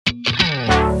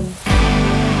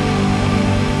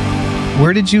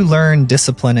Where did you learn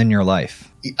discipline in your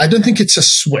life? I don't think it's a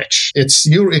switch. It's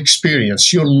your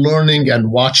experience. You're learning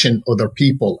and watching other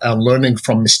people and learning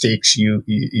from mistakes you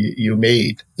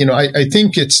made. I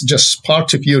think it's just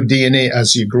part of your DNA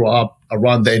as you grow up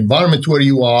around the environment where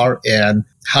you are and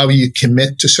how you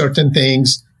commit to certain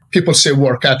things. People say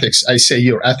work ethics. I say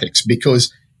your ethics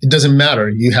because it doesn't matter.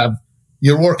 You have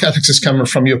your work ethics is coming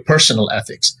from your personal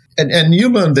ethics. And you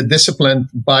learn the discipline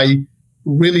by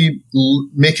really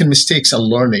making mistakes and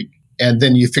learning. And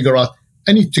then you figure out,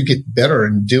 I need to get better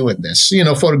in doing this.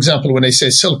 For example, when I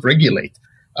say self-regulate,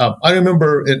 I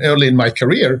remember early in my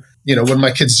career, when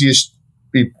my kids used to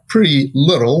be pretty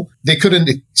little, they couldn't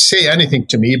say anything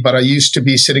to me, but I used to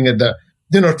be sitting at the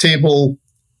dinner table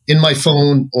in my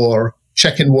phone or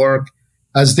checking work.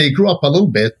 As they grew up a little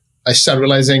bit, I started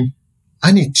realizing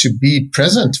I need to be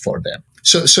present for them.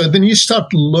 So then you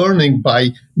start learning by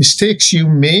mistakes you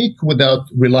make without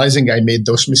realizing I made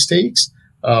those mistakes.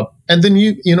 And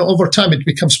then over time, it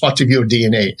becomes part of your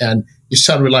DNA and you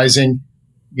start realizing,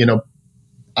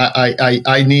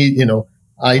 I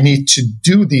need to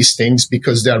do these things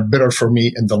because they are better for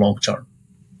me in the long term.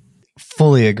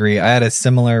 Fully agree. I had a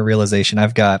similar realization.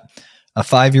 I've got a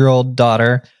 5-year-old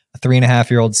daughter, a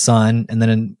 3.5-year-old son, and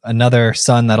then another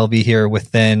son that'll be here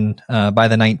within by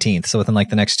the 19th. So within like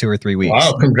the next 2 or 3 weeks.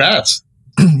 Wow. Congrats.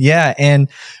 Yeah. And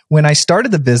when I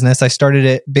started the business, I started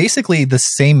it basically the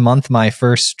same month my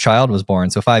first child was born.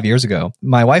 So 5 years ago,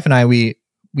 my wife and I, we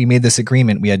made this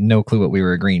agreement. We had no clue what we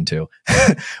were agreeing to.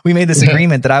 We made this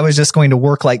agreement that I was just going to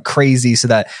work like crazy so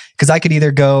that, because I could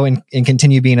either go and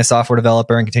continue being a software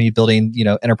developer and continue building,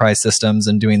 enterprise systems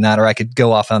and doing that, or I could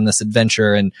go off on this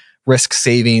adventure and risk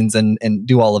savings and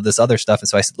do all of this other stuff. And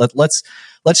so I said,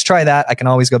 let's try that. I can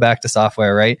always go back to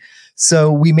software, right?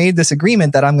 So we made this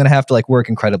agreement that I'm going to have to work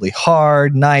incredibly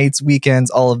hard, nights,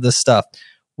 weekends, all of this stuff.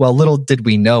 Well, little did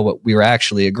we know what we were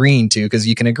actually agreeing to, because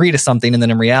you can agree to something and then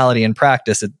in reality, in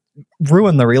practice, it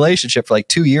ruined the relationship for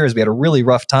 2 years. We had a really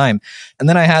rough time. And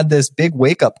then I had this big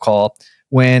wake up call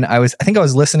when I think I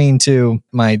was listening to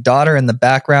my daughter in the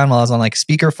background while I was on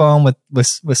speakerphone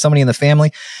with somebody in the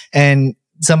family. And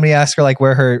somebody asked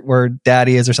her where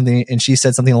daddy is or something. And she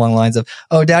said something along the lines of,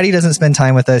 "Oh, daddy doesn't spend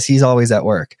time with us. He's always at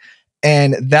work."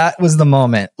 And that was the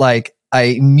moment. I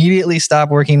immediately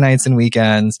stopped working nights and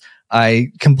weekends. I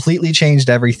completely changed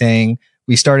everything.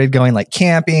 We started going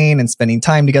camping and spending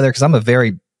time together because I'm a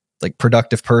very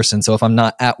productive person. So if I'm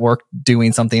not at work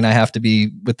doing something, I have to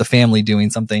be with the family doing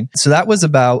something. So that was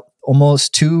about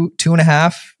almost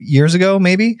 2.5 years ago,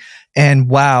 maybe. And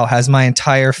wow, has my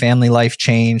entire family life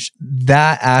changed.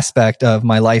 That aspect of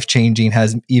my life changing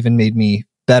has even made me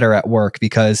better at work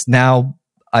because now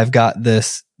I've got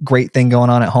this great thing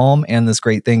going on at home and this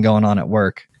great thing going on at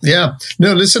work. Yeah.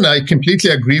 No, listen, I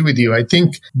completely agree with you. I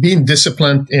think being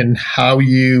disciplined in how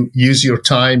you use your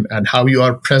time and how you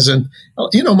are present,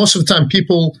 most of the time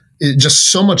people,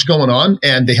 just so much going on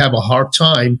and they have a hard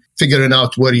time figuring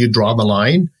out where you draw the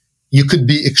line. You could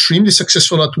be extremely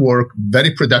successful at work, very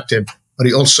productive, but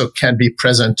you also can be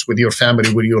present with your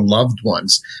family, with your loved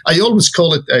ones. I always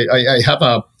call it, I have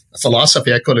a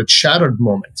philosophy, I call it shattered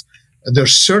moment.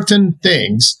 There's certain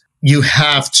things you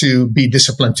have to be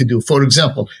disciplined to do. For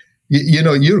example,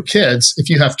 your kids, if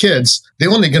you have kids, they're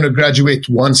only going to graduate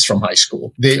once from high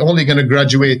school. They're only going to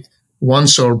graduate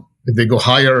once, or if they go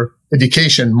higher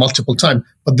education, multiple times.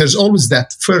 But there's always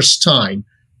that first time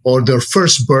or their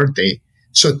first birthday.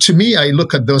 So to me, I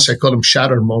look at those, I call them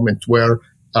shattered moment, where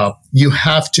you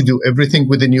have to do everything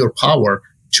within your power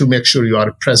to make sure you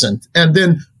are present. And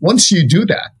then once you do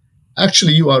that,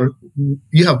 actually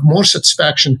you have more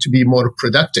satisfaction to be more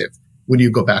productive when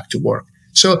you go back to work.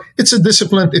 So it's a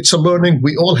discipline, it's a learning.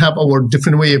 We all have our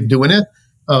different way of doing it.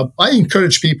 I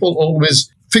encourage people always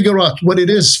figure out what it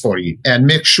is for you and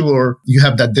make sure you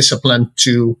have that discipline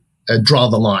to draw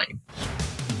the line.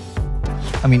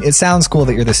 I mean, it sounds cool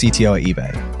that you're the CTO at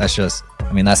eBay.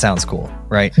 That sounds cool,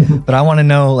 right? But I want to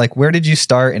know, where did you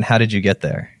start and how did you get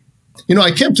there?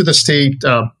 I came to the state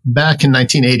back in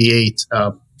 1988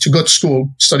 to go to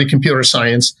school, study computer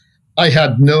science. I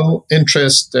had no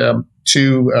interest to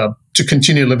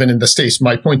continue living in the States.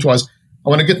 My point was, I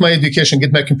want to get my education,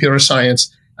 get my computer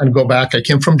science, and go back. I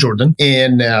came from Jordan,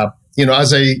 and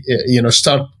as I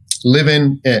start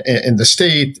living in the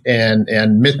state and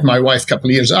met my wife a couple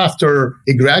of years after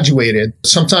I graduated,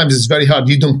 sometimes it's very hard.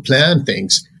 You don't plan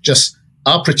things. Just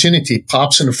opportunity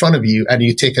pops in front of you and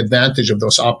you take advantage of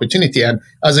those opportunity. And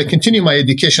as I continue my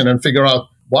education and figure out,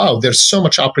 wow, there's so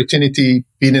much opportunity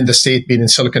being in the state, being in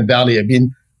Silicon Valley. I've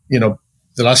been, the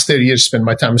last 30 years, spent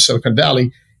my time in Silicon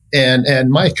Valley. And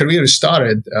my career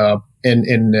started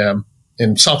in in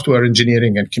software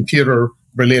engineering and computer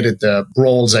related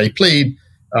roles I played.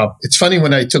 It's funny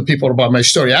when I tell people about my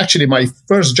story. Actually, my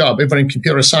first job ever in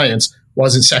computer science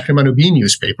was in Sacramento Bee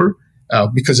newspaper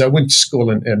because I went to school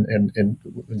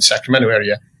in Sacramento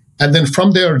area. And then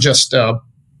from there, just, I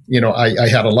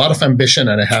had a lot of ambition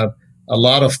and I have a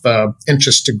lot of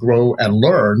interest to grow and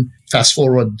learn. Fast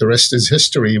forward, the rest is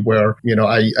history where,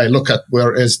 I look at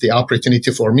where is the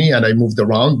opportunity for me, and I moved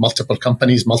around multiple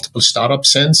companies, multiple startups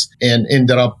since, and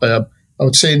ended up, I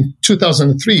would say in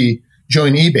 2003,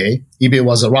 joined eBay. eBay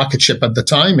was a rocket ship at the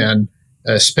time, and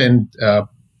spent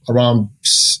around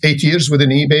 8 years within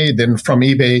eBay. Then from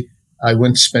eBay, I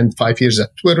went to spend 5 years at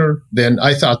Twitter. Then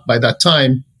I thought by that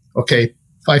time, okay,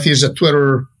 5 years at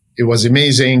Twitter, it was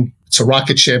amazing. It's a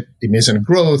rocket ship, amazing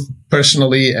growth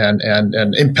personally and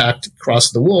impact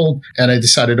across the world. And I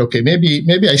decided, okay,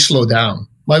 maybe I slow down.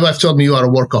 My wife told me, you are a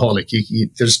workaholic.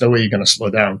 There's no way you're going to slow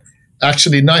down.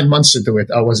 Actually, 9 months into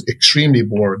it, I was extremely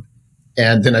bored.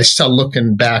 And then I started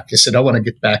looking back. I said, I want to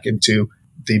get back into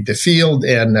the field.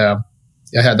 And I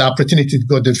had the opportunity to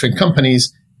go to different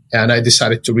companies. And I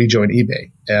decided to rejoin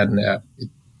eBay. And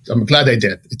I'm glad I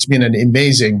did. It's been an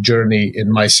amazing journey in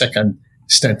my second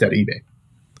stint at eBay.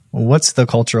 What's the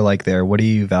culture like there? What do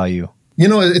you value?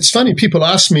 It's funny. People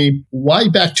ask me, why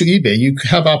back to eBay? You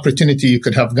have opportunity. You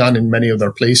could have gone in many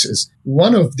other places.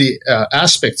 One of the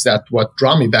aspects that what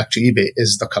drew me back to eBay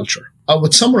is the culture. I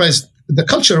would summarize the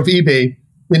culture of eBay.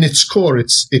 In its core,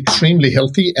 it's extremely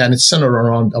healthy and it's centered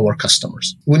around our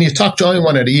customers. When you talk to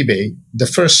anyone at eBay,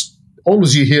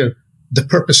 always you hear the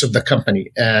purpose of the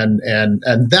company. And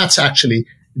that's actually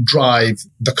drive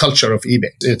the culture of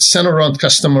eBay. It's centered around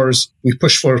customers. We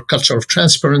push for a culture of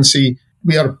transparency.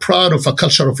 We are proud of a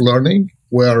culture of learning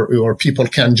where people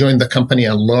can join the company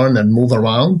and learn and move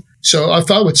around. So if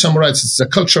I would summarize, it's a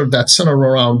culture that's centered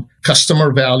around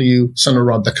customer value, centered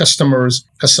around the customers,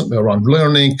 around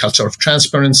learning, culture of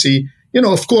transparency.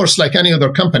 Of course, like any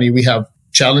other company, we have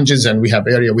challenges and we have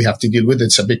area we have to deal with.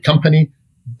 It's a big company,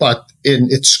 but in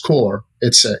its core,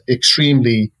 it's an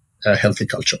extremely healthy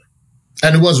culture.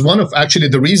 And it was one of actually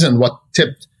the reason what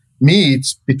tipped me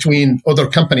between other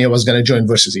company I was going to join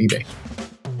versus eBay.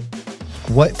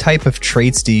 What type of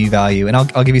traits do you value? And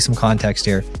I'll give you some context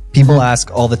here. People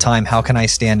ask all the time, how can I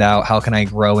stand out? How can I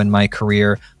grow in my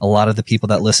career? A lot of the people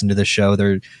that listen to the show,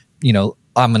 they're,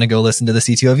 I'm going to go listen to the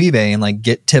CTO of eBay and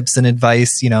get tips and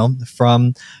advice,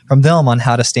 from them on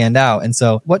how to stand out. And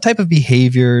so what type of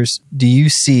behaviors do you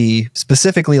see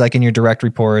specifically in your direct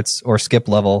reports or skip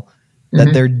level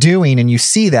that they're doing, and you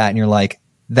see that and you're like,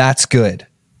 that's good.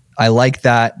 I like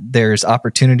that. There's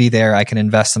opportunity there. I can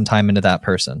invest some time into that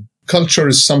person. Culture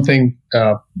is something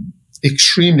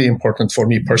extremely important for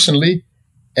me personally.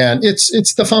 And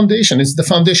it's the foundation. It's the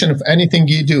foundation of anything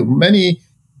you do. Many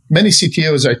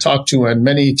CTOs I talk to and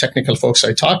many technical folks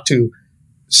I talk to,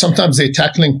 sometimes they're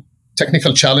tackling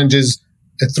technical challenges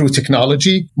through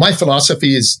technology. My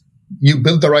philosophy is you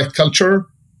build the right culture,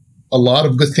 a lot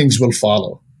of good things will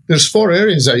follow. There's 4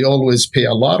 areas I always pay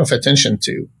a lot of attention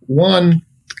to. One,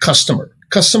 customer.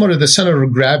 Customer is the center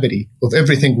of gravity of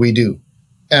everything we do.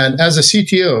 And as a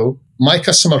CTO, my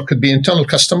customer could be internal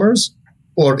customers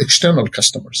or external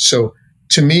customers. So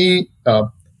to me,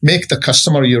 make the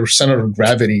customer your center of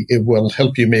gravity. It will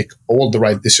help you make all the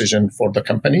right decision for the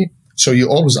company. So you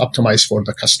always optimize for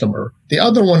the customer. The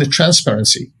other one is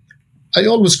transparency. I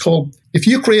always call, if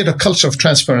you create a culture of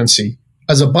transparency,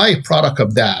 as a byproduct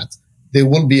of that, there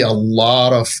will be a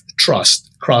lot of trust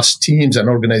across teams and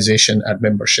organization and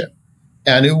membership.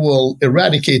 And it will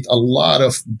eradicate a lot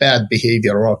of bad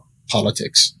behavior or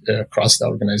politics across the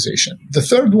organization. The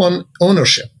third one,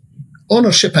 ownership.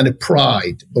 Ownership and a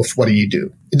pride of what you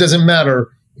do. It doesn't matter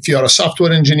if you are a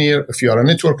software engineer, if you are a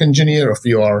network engineer, if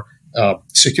you are a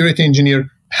security engineer,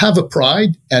 have a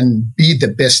pride and be the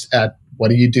best at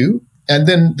what you do. And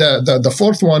then the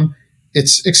fourth one,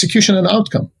 it's execution and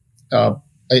outcome.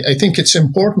 I think it's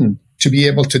important to be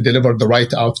able to deliver the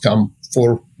right outcome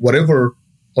for whatever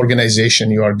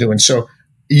organization you are doing. So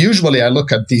usually I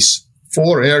look at these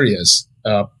 4 areas,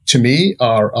 to me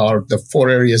are the 4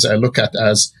 areas I look at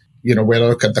as, when I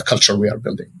look at the culture we are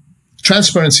building.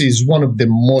 Transparency is one of the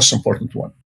most important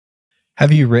one.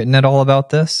 Have you written at all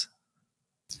about this?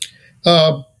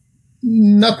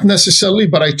 Not necessarily,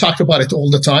 but I talk about it all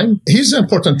the time. Here's the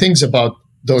important things about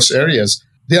those areas.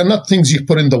 They are not things you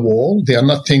put in the wall. They are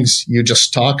not things you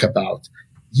just talk about.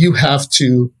 You have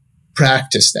to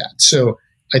practice that. So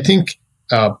I think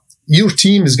your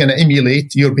team is going to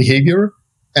emulate your behavior,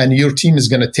 and your team is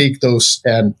going to take those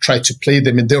and try to play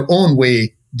them in their own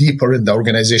way deeper in the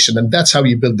organization. And that's how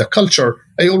you build the culture.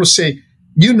 I always say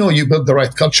You know you build the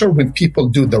right culture when people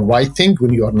do the right thing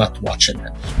when you are not watching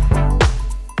it.